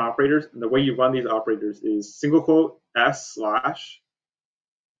bunch of different operators, and the way you run these operators is single quote s/,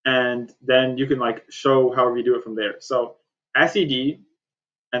 and then you can like show however you do it from there. So SED,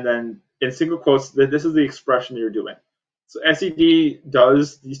 and then in single quotes, this is the expression you're doing. So SED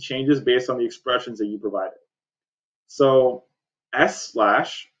does these changes based on the expressions that you provided. So s/,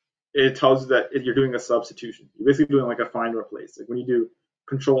 it tells you that you're doing a substitution. You're basically doing like a find replace. Like when you do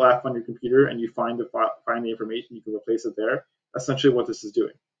Control F on your computer and you find the information, you can replace it there. That's essentially what this is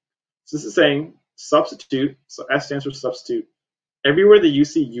doing. So this is saying substitute. So S stands for substitute. Everywhere that you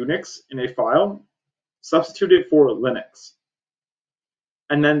see Unix in a file, substitute it for Linux.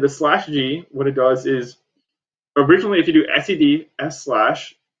 And then the /G, what it does is, originally if you do SED s/,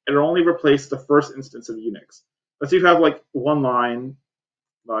 it'll only replace the first instance of Unix. Let's say you have like one line,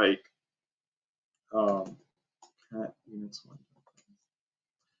 like Unix one.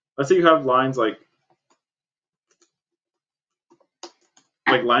 Let's say you have lines like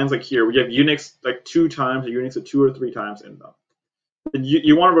lines like here, where you have Unix like 2 times, or Unix with 2 or 3 times in them. And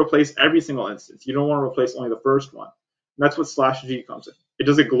you want to replace every single instance. You don't want to replace only the first one. And that's what /G comes in. It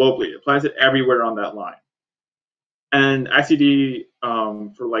does it globally. It applies it everywhere on that line. And SED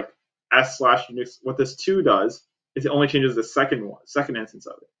for like s/Unix, what this 2 does is it only changes the second instance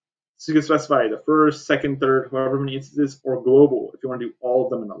of it. So you can specify the first, second, third, however many instances, or global if you want to do all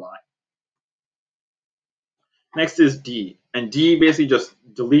of them in a line. Next is D, and D basically just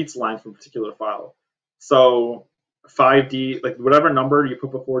deletes lines from a particular file. So 5D, like whatever number you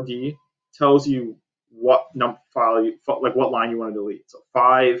put before D, tells you what file what line you want to delete. So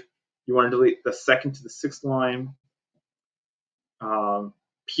 5, you want to delete the 2nd to the 6th line.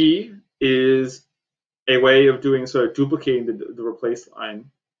 P is a way of doing sort of duplicating the replace line.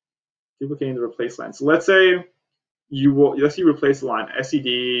 So let's say you replace the line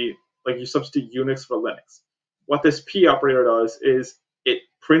SED, like you substitute Unix for Linux. What this P operator does is it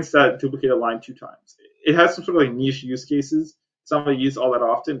prints that duplicated line 2 times. It has some sort of like niche use cases. It's not really used all that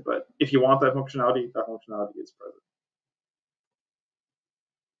often, but if you want that functionality is present.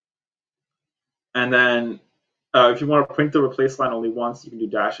 And then if you want to print the replace line only once, you can do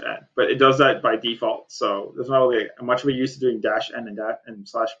 -n, but it does that by default. So there's not really much of a use to doing -n and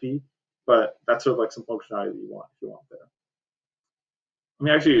 /p, but that's sort of like some functionality that you want if you want there. Let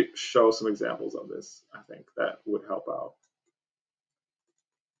me actually show some examples of this. I think that would help out.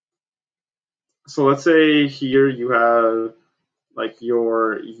 So let's say here you have like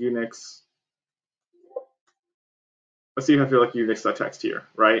your Unix. Let's see if I feel like Unix.txt here,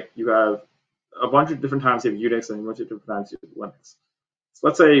 right? You have a bunch of different times you have Unix and a bunch of different times you have Linux. So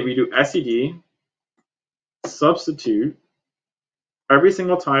let's say we do SED, substitute. Every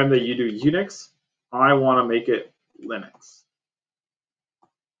single time that you do Unix, I want to make it Linux.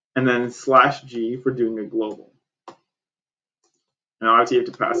 And then /G for doing a global. Now obviously you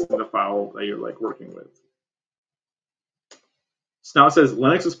have to pass in the file that you're like working with. So now it says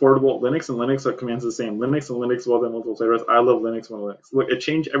Linux is portable. Linux and Linux are commands the same. Linux and Linux well than multiple flavors. I love Linux when Linux. Look, it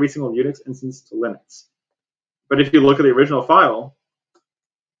changed every single Unix instance to Linux. But if you look at the original file,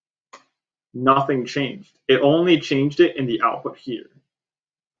 nothing changed. It only changed it in the output here.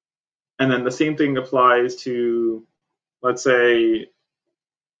 And then the same thing applies to, let's say,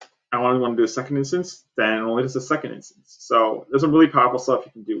 I only want to do a second instance, then it only does a second instance. So there's some really powerful stuff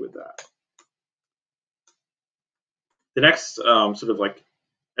you can do with that. The next sort of like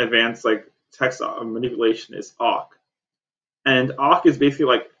advanced like text manipulation is awk. And awk is basically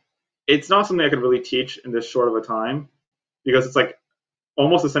like, it's not something I could really teach in this short of a time, because it's like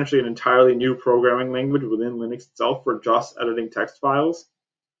almost essentially an entirely new programming language within Linux itself for just editing text files.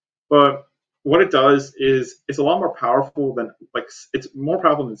 But what it does is it's a lot more powerful than, like, it's more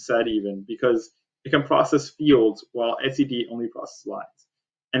powerful than sed even, because it can process fields while etcd only processes lines.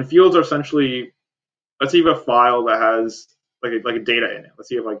 And fields are essentially, let's say you have a file that has like a data in it. Let's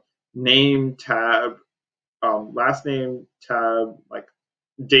say you have like name tab, last name tab, like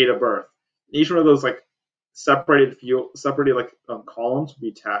date of birth. Each one of those like separated like columns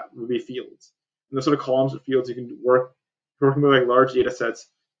would be fields. And the sort of columns or fields you can working with like large data sets.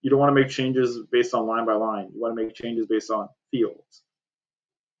 You don't want to make changes based on line by line. You want to make changes based on fields.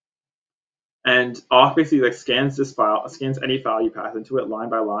 And awk basically like scans any file you pass into it line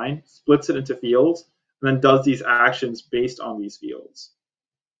by line, splits it into fields, and then does these actions based on these fields.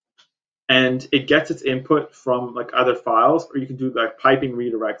 And it gets its input from like other files, or you can do like piping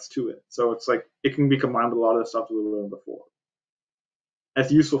redirects to it. So it's like it can be combined with a lot of the stuff that we learned before. And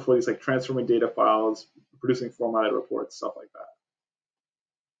it's useful for these like transforming data files, producing formatted reports, stuff like that.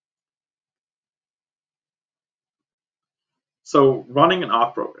 So running an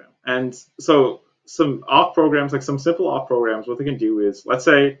awk program. And so some awk programs, like some simple awk programs, what they can do is, let's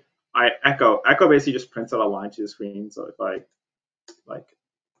say I echo basically just prints out a line to the screen. So if I like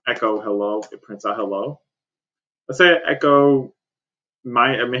echo hello, it prints out hello. Let's say I echo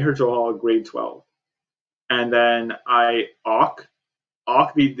Meher Johal grade 12. And then I awk.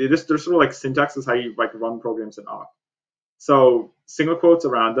 There's sort of like syntax is how you like run programs in awk. So single quotes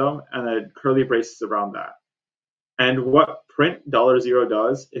around them and then curly braces around that. And what print $0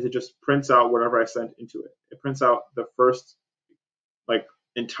 does is it just prints out whatever I sent into it. It prints out the first like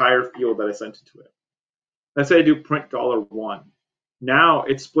entire field that I sent into it. Let's say I do print $1. Now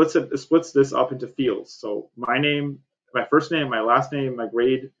it splits this up into fields. So my name, my first name, my last name, my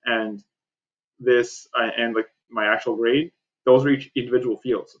grade, and this and like my actual grade. Those are each individual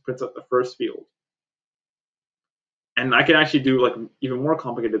fields. It prints out the first field. And I can actually do like even more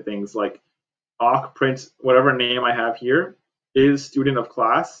complicated things, like awk prints whatever name I have here is student of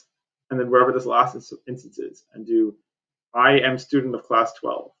class, and then wherever this last instance is, and do I am student of class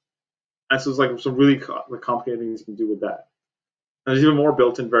 12. And so it's like some really complicated things you can do with that. And there's even more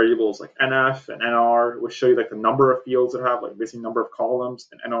built-in variables like nf and nr, which show you like the number of fields that have, like basically number of columns,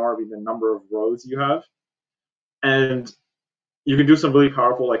 and nr being the number of rows you have. And you can do some really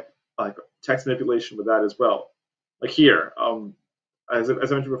powerful like text manipulation with that as well. Like here, as I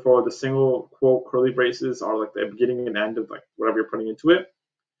mentioned before, the single quote curly braces are like the beginning and end of like whatever you're putting into it.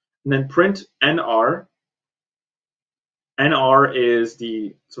 And then print nr. nr is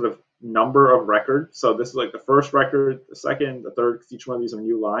the sort of number of record. So this is like the first record, the second, the third, because each one of these are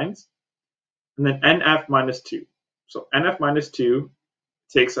new lines. And then nf minus 2. So nf minus 2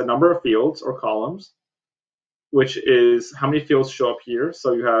 takes a number of fields or columns, which is how many fields show up here.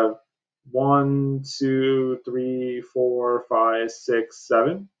 So you have 1, 2, 3, 4, 5, 6,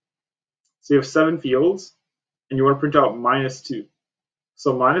 7. So you have 7 fields, and you want to print out minus 2.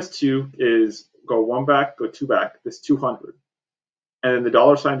 So minus 2 is go 1 back, go 2 back. This 200. And then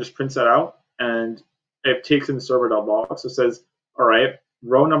the $sign just prints that out, and it takes in the server.log. So it says, all right,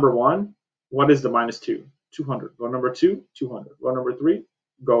 row number 1, what is the minus 2? 200. Row number 2, 200. Row number 3,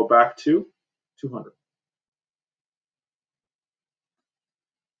 go back to 200.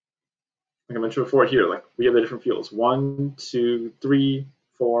 Like I mentioned before here, like we have the different fields. 1, 2, 3,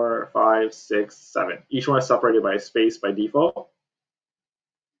 4, 5, 6, 7. Each one is separated by a space by default.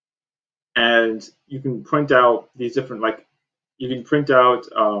 And you can print out these different, like, you can print out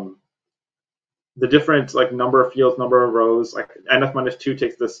the different like number of fields, number of rows. Like nf minus 2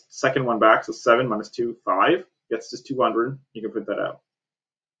 takes this second one back, so 7 minus 2, 5. Gets just 200. You can print that out.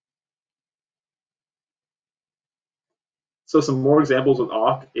 So some more examples with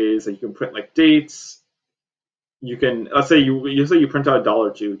awk is that you can print like dates. You can, let's say you print out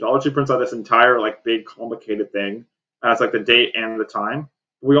 $2. $2 prints out this entire like big complicated thing as like the date and the time.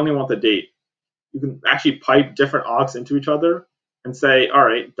 We only want the date. You can actually pipe different awks into each other and say, all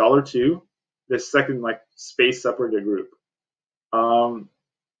right, $2, this second like space separated group. -f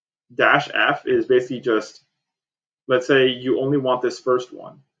is basically just, let's say you only want this first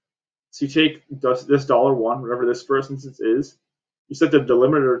one. So you take this $1, whatever this first instance is, you set the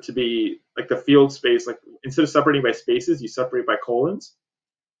delimiter to be like the field space, like instead of separating by spaces, you separate by colons.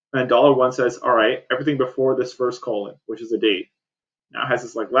 And $1 says, all right, everything before this first colon, which is a date, now has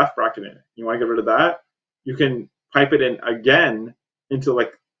this like left bracket in it. You want to get rid of that? You can pipe it in again into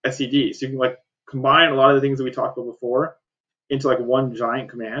like SED. So you can like combine a lot of the things that we talked about before into like one giant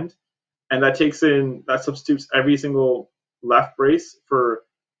command, and that substitutes every single left brace for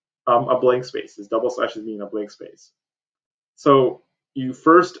a blank space. This double slash is meaning a blank space. So you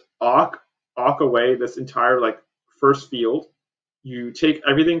first awk away this entire like first field. You take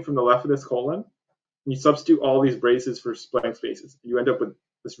everything from the left of this colon, and you substitute all these braces for blank spaces. You end up with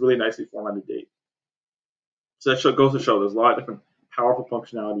this really nicely formatted date. So that goes to show there's a lot of different powerful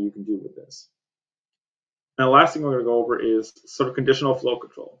functionality you can do with this. And the last thing we're going to go over is sort of conditional flow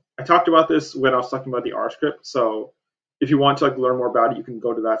control. I talked about this when I was talking about the R script. So if you want to like learn more about it, you can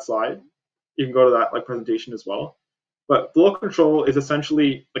go to that slide. You can go to that like presentation as well. But flow control is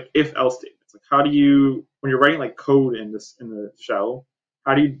essentially like if-else statements. Like how do you, when you're writing like code in the shell,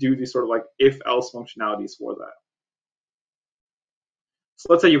 how do you do these sort of like if-else functionalities for that? So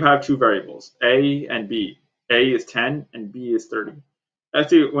let's say you have two variables, A and B. A is 10 and B is 30.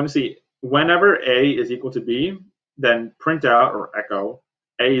 Actually, want to see whenever A is equal to B, then print out or echo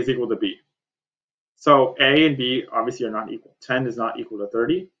A is equal to B. So A and B obviously are not equal. 10 is not equal to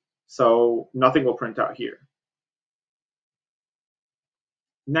 30, so nothing will print out here.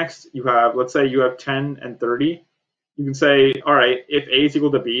 Next, let's say you have 10 and 30. You can say, all right, if A is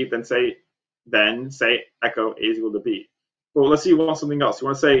equal to B, then say echo A is equal to B. But let's say you want something else. You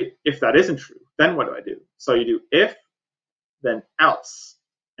want to say, if that isn't true, then what do I do? So you do if, then else.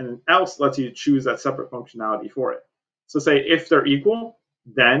 And then else lets you choose that separate functionality for it. So say if they're equal,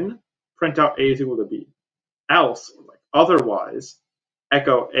 then print out A is equal to B. Else, or like otherwise,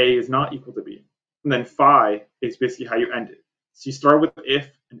 echo A is not equal to B. And then phi is basically how you end it. So you start with if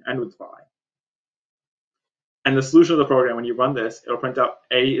and end with phi. And the solution of the program, when you run this, it'll print out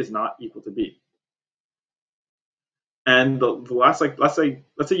A is not equal to B. And the last, like, let's say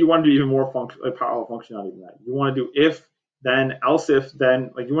you want to do even more powerful functionality than that. You want to do if, then, else if,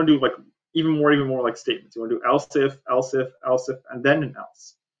 then, like you want to do like even more like statements. You want to do else if, and then an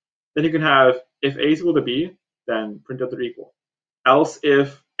else. Then you can have if A is equal to B, then print out they're equal. Else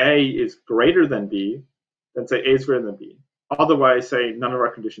if A is greater than B, then say A is greater than B. Otherwise, say none of our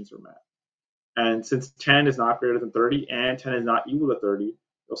conditions are met. And since 10 is not greater than 30 and 10 is not equal to 30,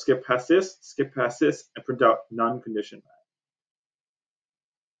 you'll skip past this, and print out none condition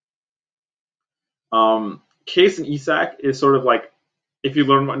met. Case and ESAC is sort of like, if you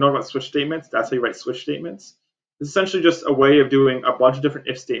know about switch statements, that's how you write switch statements. It's essentially just a way of doing a bunch of different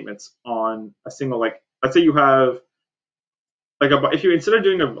if statements on a single, like, let's say you have, like, if you, instead of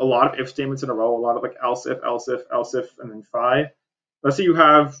doing a lot of if statements in a row, a lot of like else if, and then phi, let's say you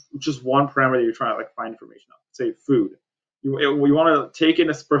have just one parameter you're trying to like find information on, say food. You want to take in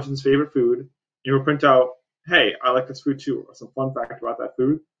a person's favorite food, and you will print out, hey, I like this food too, or some fun fact about that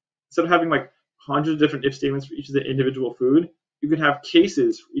food. Instead of having like hundreds of different if statements for each of the individual food, you can have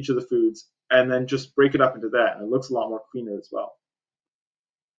cases for each of the foods, and then just break it up into that, and it looks a lot more cleaner as well.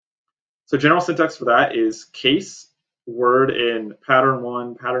 So general syntax for that is case, word in pattern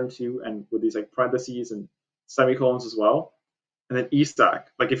 1, pattern 2, and with these like parentheses and semicolons as well. And then ESAC,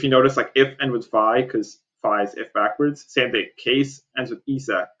 like if you notice, like if end with phi, because phi is if backwards. Same thing, case ends with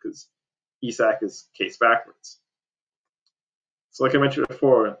ESAC, because ESAC is case backwards. So like I mentioned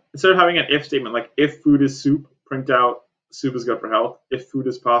before, instead of having an if statement, like if food is soup, print out soup is good for health. If food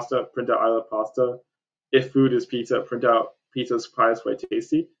is pasta, print out I love pasta. If food is pizza, print out pizza's pie is quite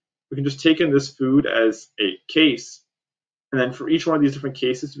tasty. We can just take in this food as a case, and then for each one of these different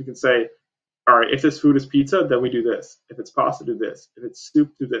cases, we can say, all right, if this food is pizza, then we do this. If it's pasta, do this. If it's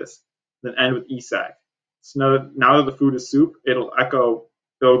soup, do this. Then end with ESAC. So now that the food is soup, it'll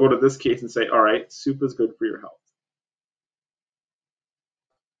go to this case and say, all right, soup is good for your health.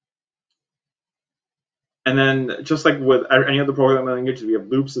 And then just like with any other programming language, we have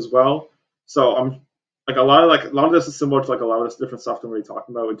loops as well. So like a lot of this is similar to like a lot of this different stuff that we're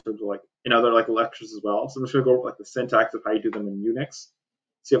talking about in terms of like in other like lectures as well. So I'm just gonna go over like the syntax of how you do them in Unix.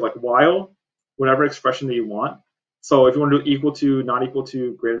 So you have like while, whatever expression that you want. So if you want to do equal to, not equal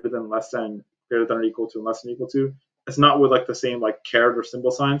to, greater than, less than, greater than or equal to, and less than equal to, it's not with like the same like caret or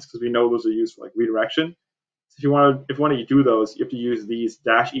symbol signs, because we know those are used for like redirection. So if you want to do those, you have to use these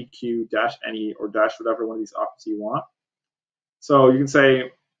 -eq, -ne, or whatever one of these options you want. So you can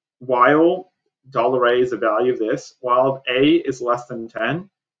say while $a is the value of this, while a is less than 10,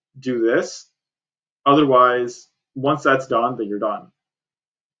 do this. Otherwise, once that's done, then you're done.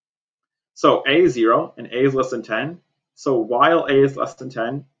 So a is 0 and a is less than 10. So while a is less than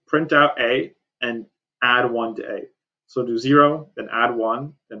 10, print out a and add 1 to a. So do 0, then add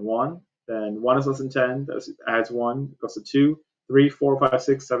 1, then 1. Then 1 is less than 10, that adds 1, goes to 2, 3, 4, 5,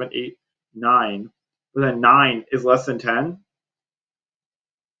 6, 7, 8, 9. But then 9 is less than 10.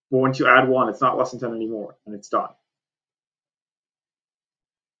 But once you add 1, it's not less than 10 anymore, and it's done.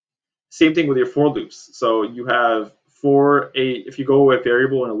 Same thing with your for loops. So you have if you go with a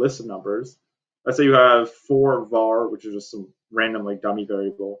variable in a list of numbers, let's say you have for var, which is just some random like dummy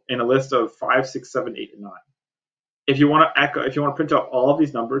variable, in a list of 5, 6, 7, 8, and 9. If you want to print out all of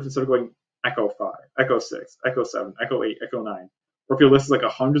these numbers instead of going echo 5, echo 6, echo 7, echo 8, echo 9, or if your list is like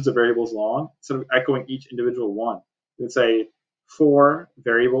hundreds of variables long, instead of echoing each individual one, you would say for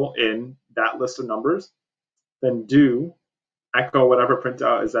variable in that list of numbers, then do echo whatever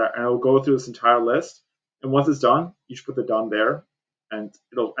printout is there, and it'll go through this entire list. And once it's done, you should put the done there, and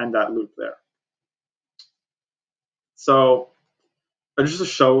it'll end that loop there. So just to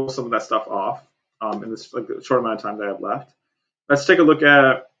show some of that stuff off in this like short amount of time that I have left, let's take a look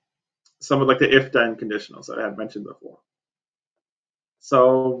at some of like the if-then conditionals that I had mentioned before.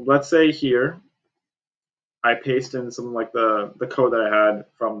 So let's say here I paste in some like the code that I had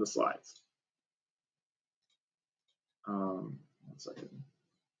from the slides. 1 second.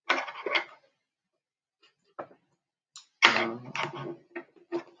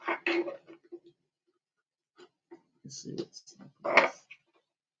 Let's see what's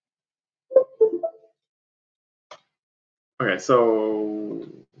okay, so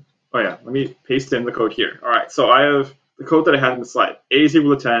let me paste in the code here. All right, so I have the code that I had in the slide. A is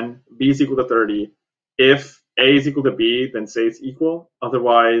equal to 10, B is equal to 30. If A is equal to B, then say it's equal.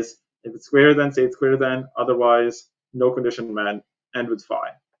 Otherwise, if it's greater than, say it's greater than. Otherwise, no condition met, end with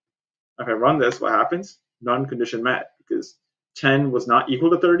fine. If I run this, what happens? None condition met, because 10 was not equal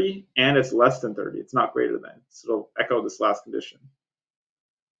to 30, and it's less than 30. It's not greater than. So it'll echo this last condition.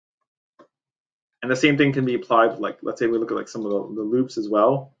 And the same thing can be applied, like, let's say we look at like some of the loops as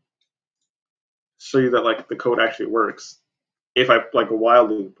well. Show you that like the code actually works. If I like a while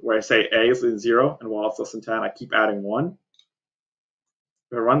loop where I say A is in 0 and while it's less than 10, I keep adding 1.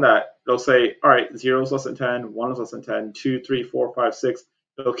 If I run that, it'll say, all right, 0 is less than 10, 1 is less than 10, 2, 3, 4, 5, 6.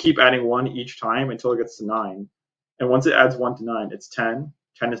 It'll keep adding 1 each time until it gets to 9. And once it adds 1 to 9, it's 10.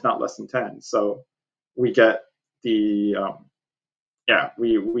 10 is not less than 10. So we get the,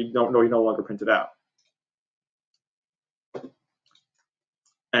 we no longer print it out.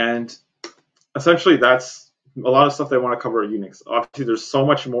 And essentially that's a lot of stuff they want to cover at Unix. Obviously, there's so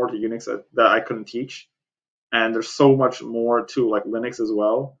much more to Unix that I couldn't teach. And there's so much more to like Linux as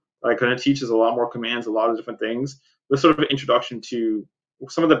well that I couldn't teach. There's a lot more commands, a lot of different things. This sort of an introduction to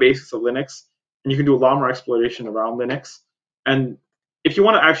some of the basics of Linux, and you can do a lot more exploration around Linux. And if you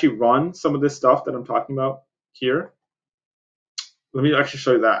want to actually run some of this stuff that I'm talking about here, let me actually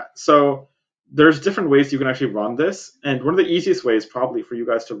show you that. So there's different ways you can actually run this. And one of the easiest ways probably for you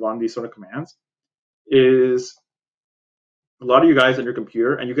guys to run these sort of commands is a lot of you guys on your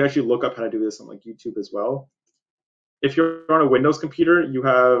computer, and you can actually look up how to do this on like YouTube as well. If you're on a Windows computer, you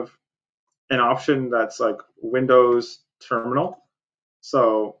have an option that's like Windows Terminal.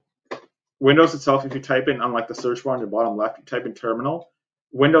 So Windows itself, if you type in on like the search bar on your bottom left, you type in terminal.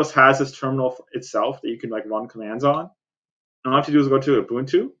 Windows has this terminal itself that you can like run commands on. And all you have to do is go to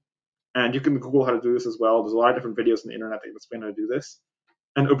Ubuntu, and you can Google how to do this as well. There's a lot of different videos on the internet that explain how to do this.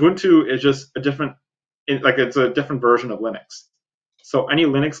 And Ubuntu is just it's a different version of Linux. So any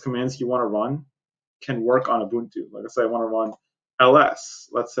Linux commands you want to run can work on Ubuntu. Like let's say I want to run ls.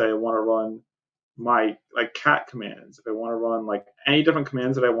 Let's say I want to run my like cat commands. If I want to run like any different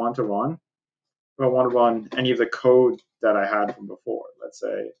commands that I want to run, if I want to run any of the code that I had from before, let's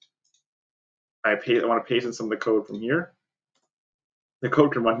say I want to paste in some of the code from here, the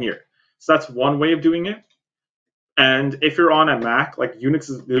code can run here. So that's one way of doing it. And if you're on a Mac, like Unix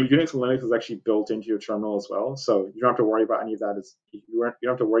and Linux is actually built into your terminal as well, so you don't have to worry about any of that. You don't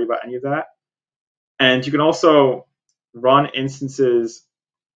have to worry about any of that. And you can also run instances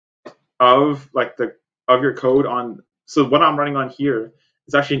of your code on. So what I'm running on here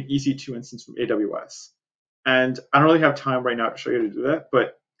is actually an EC2 instance from AWS. And I don't really have time right now to show you how to do that,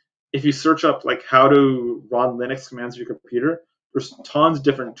 but if you search up like how to run Linux commands on your computer, there's tons of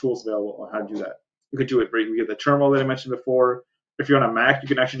different tools available on how to do that. You could do it right. We get the terminal that I mentioned before. If you're on a Mac, you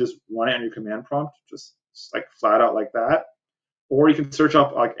can actually just run it on your command prompt, just like flat out like that. Or you can search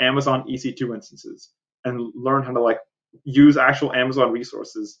up like Amazon EC2 instances and learn how to like use actual Amazon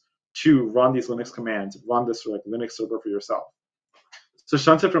resources to run these Linux commands, run this like Linux server for yourself. So there's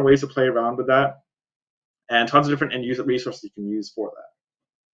tons of different ways to play around with that, and tons of different end user resources you can use for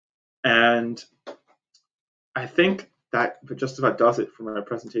that. And I think that just about does it for my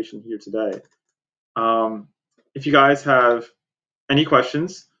presentation here today. If you guys have any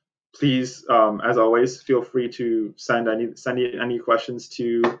questions, please, as always, feel free to send any questions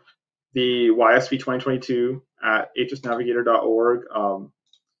to the YSP 2022 at hsnavigator.org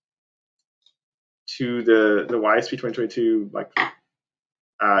to the YSP 2022 like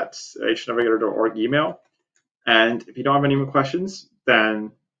at hnavigator.org email. And if you don't have any more questions,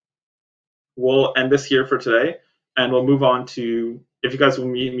 then we'll end this here for today, and we'll move on to, if you guys will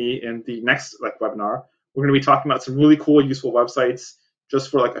meet me in the next webinar, we're going to be talking about some really cool, useful websites just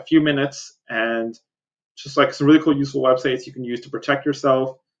for a few minutes, and just some really cool, useful websites you can use to protect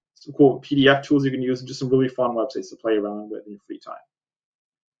yourself, some cool PDF tools you can use, and just some really fun websites to play around with in your free time.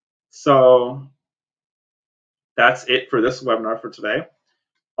 So that's it for this webinar for today.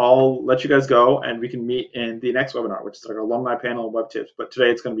 I'll let you guys go, and we can meet in the next webinar, which is our alumni panel and web tips. But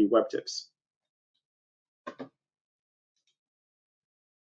today it's going to be web tips.